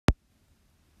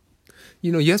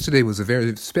Yesterday was a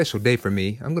very special day for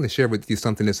me. I'm going to share with you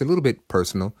something that's a little bit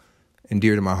personal and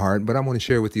dear to my heart, but I want to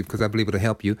share with you because I believe it'll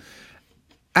help you.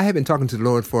 I have been talking to the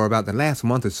Lord for about the last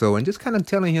month or so and just kind of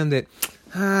telling him that,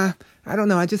 I don't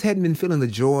know, I just hadn't been feeling the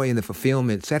joy and the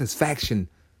fulfillment, satisfaction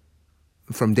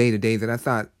from day to day that I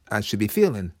thought I should be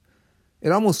feeling.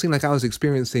 It almost seemed like I was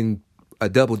experiencing a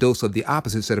double dose of the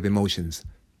opposite set of emotions.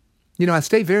 I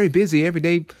stay very busy every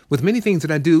day with many things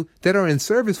that I do that are in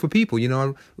service for people.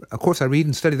 Of course, I read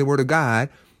and study the Word of God.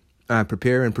 I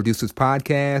prepare and produce this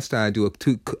podcast. I do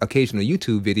two occasional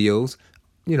YouTube videos,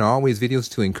 always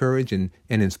videos to encourage and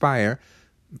inspire.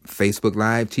 Facebook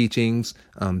Live teachings,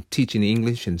 teaching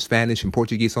English and Spanish and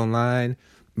Portuguese online.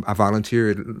 I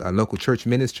volunteer at a local church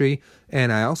ministry.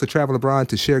 And I also travel abroad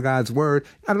to share God's Word.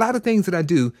 A lot of things that I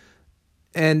do.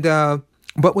 And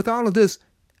but with all of this,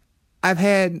 I've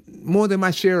had more than my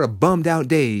share of bummed out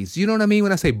days. You know what I mean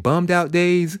when I say bummed out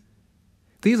days?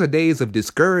 These are days of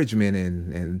discouragement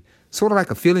and sort of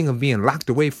like a feeling of being locked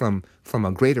away from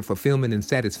a greater fulfillment and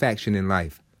satisfaction in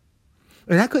life.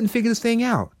 And I couldn't figure this thing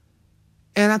out.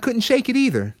 And I couldn't shake it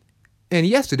either. And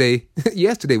yesterday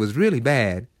was really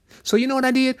bad. So you know what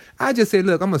I did? I just said,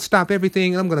 look, I'm going to stop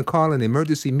everything and I'm going to call an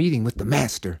emergency meeting with the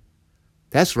Master.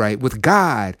 That's right, with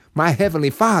God, my Heavenly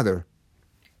Father.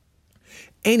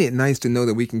 Ain't it nice to know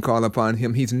that we can call upon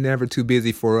him? He's never too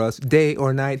busy for us. Day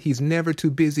or night, he's never too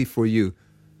busy for you.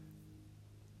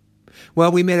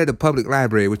 Well, we met at a public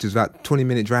library, which is about a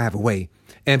 20-minute drive away.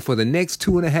 And for the next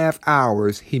 2.5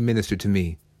 hours, he ministered to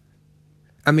me.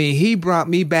 I mean, he brought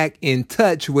me back in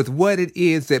touch with what it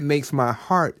is that makes my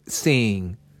heart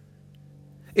sing.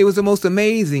 It was the most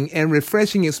amazing and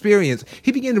refreshing experience.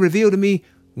 He began to reveal to me,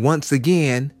 once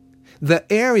again,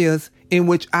 the areas in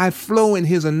which I flow in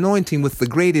his anointing with the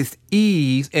greatest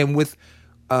ease and with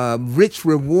a rich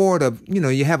reward of,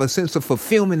 you have a sense of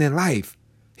fulfillment in life.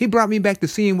 He brought me back to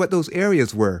seeing what those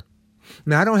areas were.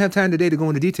 Now, I don't have time today to go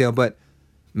into detail, but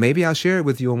maybe I'll share it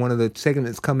with you on one of the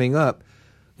segments coming up.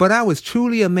 But I was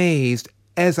truly amazed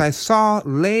as I saw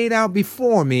laid out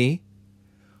before me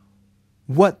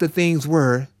what the things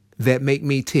were that make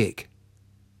me tick.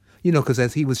 Because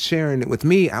as he was sharing it with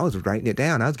me, I was writing it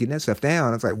down. I was getting that stuff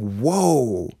down. I was like,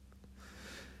 whoa.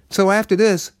 So after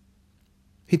this,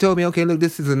 he told me, okay, look,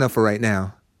 this is enough for right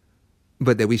now,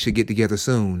 but that we should get together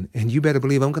soon. And you better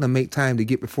believe I'm going to make time to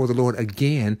get before the Lord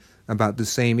again about the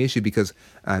same issue because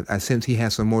I sense he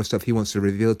has some more stuff he wants to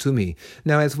reveal to me.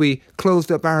 Now, as we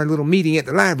closed up our little meeting at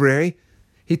the library,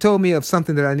 he told me of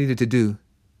something that I needed to do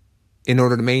in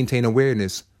order to maintain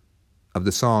awareness of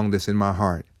the song that's in my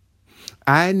heart.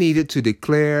 I needed to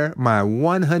declare my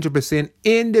 100%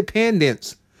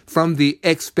 independence from the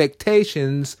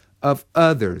expectations of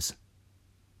others.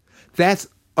 That's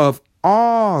of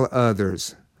all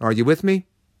others. Are you with me?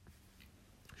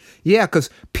 Yeah, because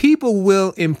people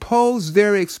will impose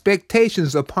their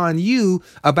expectations upon you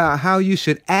about how you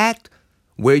should act,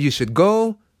 where you should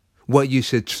go, what you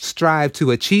should strive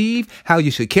to achieve, how you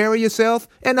should carry yourself,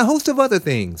 and a host of other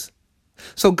things.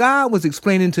 So God was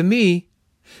explaining to me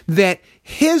that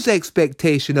his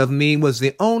expectation of me was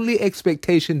the only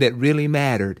expectation that really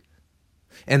mattered.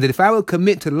 And that if I would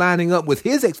commit to lining up with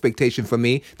his expectation for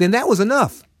me, then that was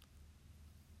enough.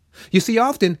 You see,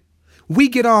 often we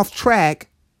get off track.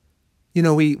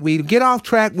 We get off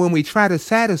track when we try to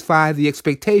satisfy the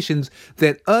expectations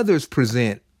that others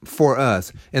present for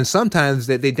us. And sometimes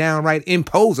that they downright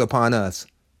impose upon us.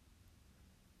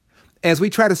 As we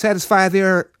try to satisfy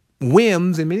their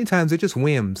whims, and many times they're just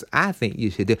whims. I think you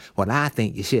should do what I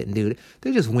think you shouldn't do.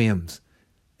 They're just whims.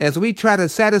 As we try to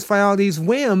satisfy all these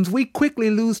whims, we quickly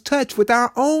lose touch with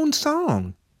our own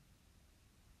song.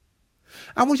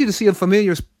 I want you to see a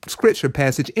familiar scripture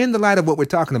passage in the light of what we're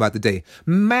talking about today.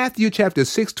 Matthew chapter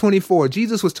 6:24.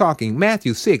 Jesus was talking.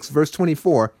 Matthew 6, verse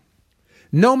 24.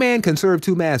 No man can serve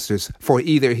two masters, for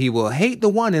either he will hate the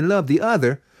one and love the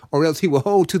other, or else he will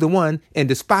hold to the one and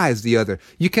despise the other.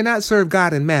 You cannot serve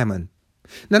God and mammon.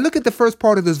 Now look at the first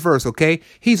part of this verse, okay?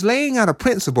 He's laying out a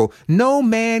principle. No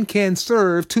man can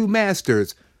serve two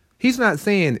masters. He's not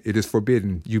saying it is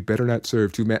forbidden. You better not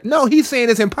serve two masters. No, he's saying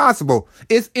it's impossible.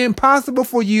 It's impossible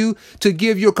for you to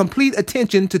give your complete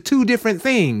attention to two different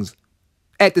things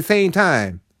at the same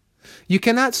time. You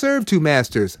cannot serve two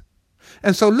masters.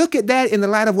 And so look at that in the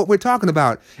light of what we're talking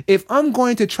about. If I'm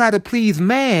going to try to please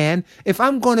man, if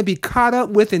I'm going to be caught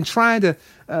up with and trying to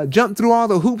jump through all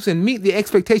the hoops and meet the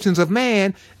expectations of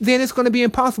man, then it's going to be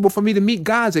impossible for me to meet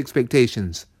God's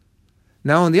expectations.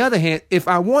 Now, on the other hand, if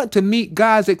I want to meet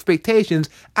God's expectations,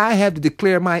 I have to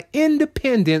declare my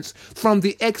independence from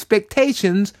the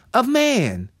expectations of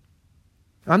man.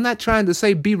 I'm not trying to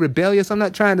say be rebellious. I'm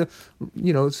not trying to,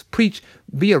 preach,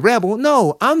 be a rebel.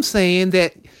 No, I'm saying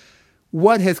that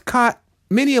what has caught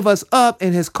many of us up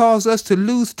and has caused us to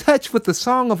lose touch with the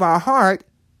song of our heart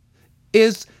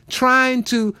is trying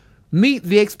to meet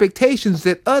the expectations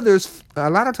that others a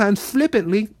lot of times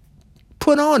flippantly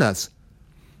put on us.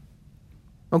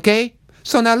 Okay?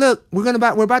 So now look, we're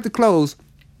about to close.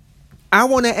 I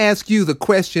want to ask you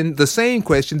the same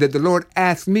question that the Lord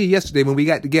asked me yesterday when we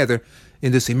got together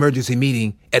in this emergency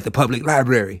meeting at the public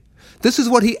library. This is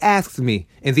what he asked me,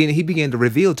 and then he began to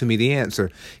reveal to me the answer.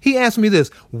 He asked me this: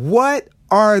 what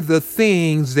are the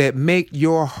things that make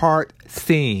your heart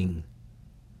sing?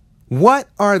 What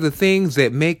are the things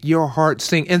that make your heart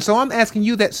sing? And so I'm asking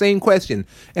you that same question.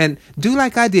 And do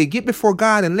like I did. Get before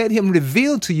God and let him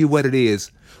reveal to you what it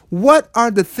is. What are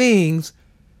the things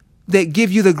that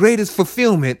give you the greatest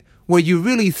fulfillment, where you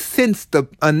really sense the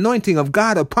anointing of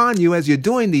God upon you as you're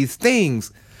doing these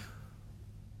things?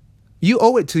 You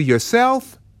owe it to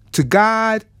yourself, to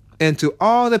God, and to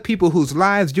all the people whose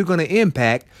lives you're going to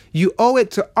impact. You owe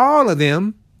it to all of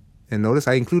them. And notice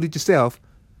I included yourself.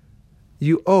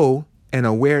 You owe an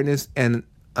awareness and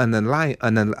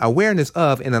an awareness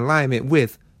of and alignment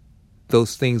with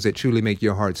those things that truly make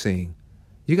your heart sing.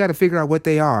 You got to figure out what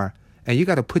they are, and you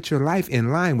got to put your life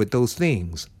in line with those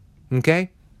things.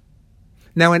 Okay?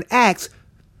 Now in Acts,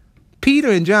 Peter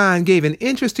and John gave an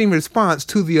interesting response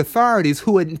to the authorities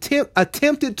who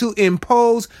attempted to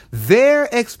impose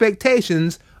their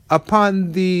expectations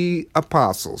upon the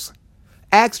apostles.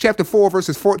 Acts chapter 4,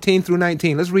 verses 14 through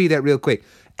 19. Let's read that real quick.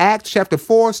 Acts chapter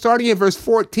 4, starting at verse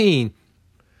 14.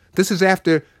 This is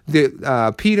after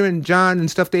the Peter and John and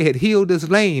stuff, they had healed this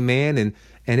lame man, and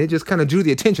it just kind of drew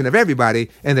the attention of everybody,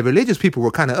 and the religious people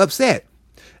were kind of upset.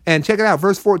 And check it out,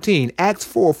 verse 14, Acts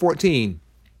 4:14.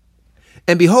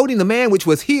 And beholding the man which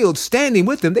was healed standing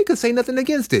with them, they could say nothing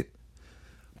against it.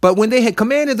 But when they had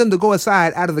commanded them to go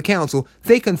aside out of the council,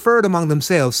 they conferred among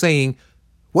themselves, saying,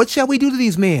 what shall we do to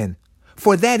these men?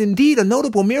 For that indeed a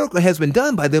notable miracle has been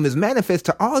done by them is manifest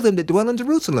to all them that dwell in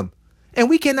Jerusalem, and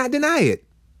we cannot deny it.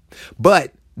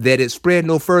 But that it spread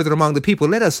no further among the people,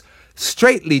 let us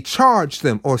straitly charge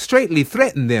them, or straitly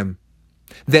threaten them,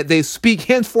 that they speak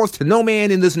henceforth to no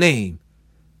man in this name.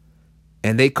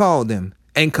 And they called them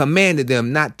and commanded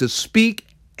them not to speak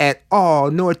at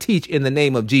all, nor teach in the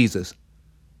name of Jesus.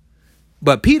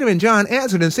 But Peter and John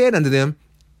answered and said unto them,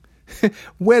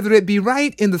 whether it be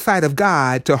right in the sight of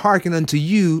God to hearken unto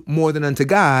you more than unto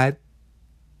God,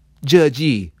 judge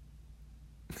ye.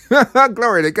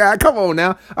 Glory to God. Come on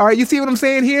now. All right, you see what I'm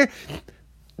saying here?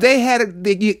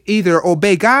 They either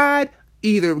obey God,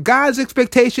 either God's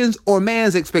expectations or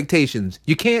man's expectations.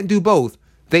 You can't do both.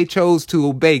 They chose to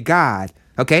obey God.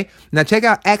 Okay, now check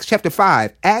out Acts chapter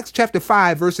 5. Acts chapter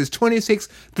 5, verses 26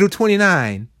 through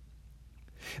 29.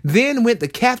 Then went the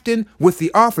captain with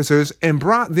the officers and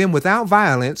brought them without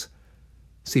violence.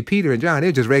 See, Peter and John,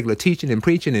 they're just regular teaching and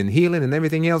preaching and healing and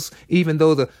everything else, even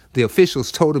though the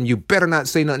officials told them, you better not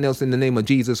say nothing else in the name of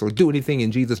Jesus or do anything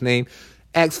in Jesus' name.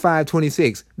 Acts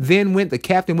 5:26. Then went the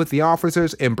captain with the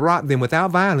officers and brought them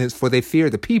without violence, for they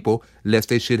feared the people, lest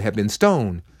they should have been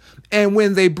stoned. And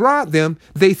when they brought them,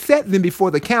 they set them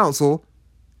before the council,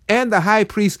 and the high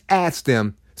priest asked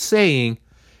them, saying,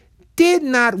 did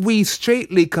not we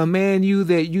straitly command you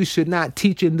that you should not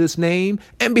teach in this name?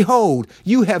 And behold,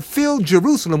 you have filled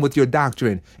Jerusalem with your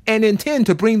doctrine, and intend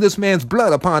to bring this man's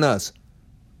blood upon us.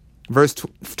 Verse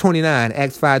 29,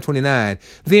 Acts 5:29.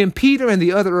 Then Peter and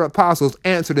the other apostles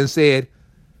answered and said,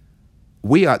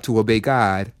 we ought to obey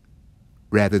God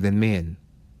rather than men.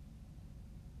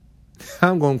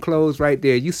 I'm going to close right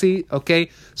there. You see, okay,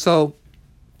 so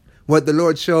what the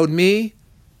Lord showed me,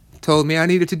 told me I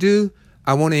needed to do,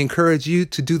 I want to encourage you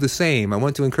to do the same. I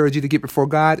want to encourage you to get before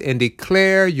God and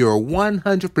declare your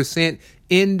 100%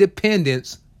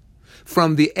 independence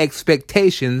from the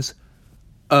expectations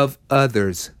of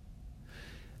others.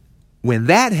 When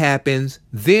that happens,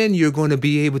 then you're going to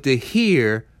be able to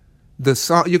hear the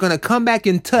song. You're going to come back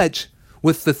in touch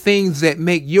with the things that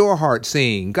make your heart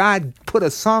sing. God put a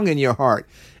song in your heart.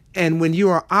 And when you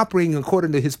are operating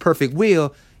according to his perfect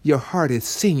will, your heart is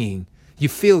singing. You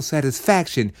feel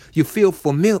satisfaction. You feel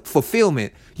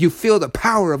fulfillment. You feel the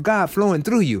power of God flowing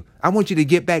through you. I want you to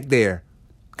get back there.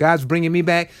 God's bringing me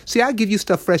back. See, I give you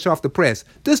stuff fresh off the press.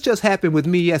 This just happened with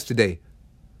me yesterday.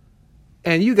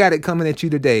 And you got it coming at you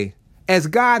today. As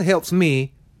God helps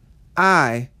me,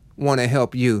 I want to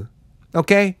help you.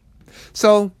 Okay?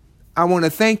 So I want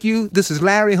to thank you. This is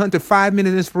Larry Hunter,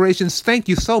 5-Minute Inspirations. Thank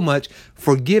you so much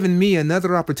for giving me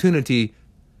another opportunity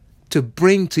to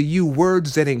bring to you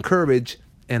words that encourage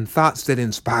and thoughts that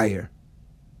inspire.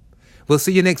 We'll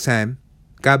see you next time.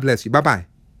 God bless you. Bye-bye.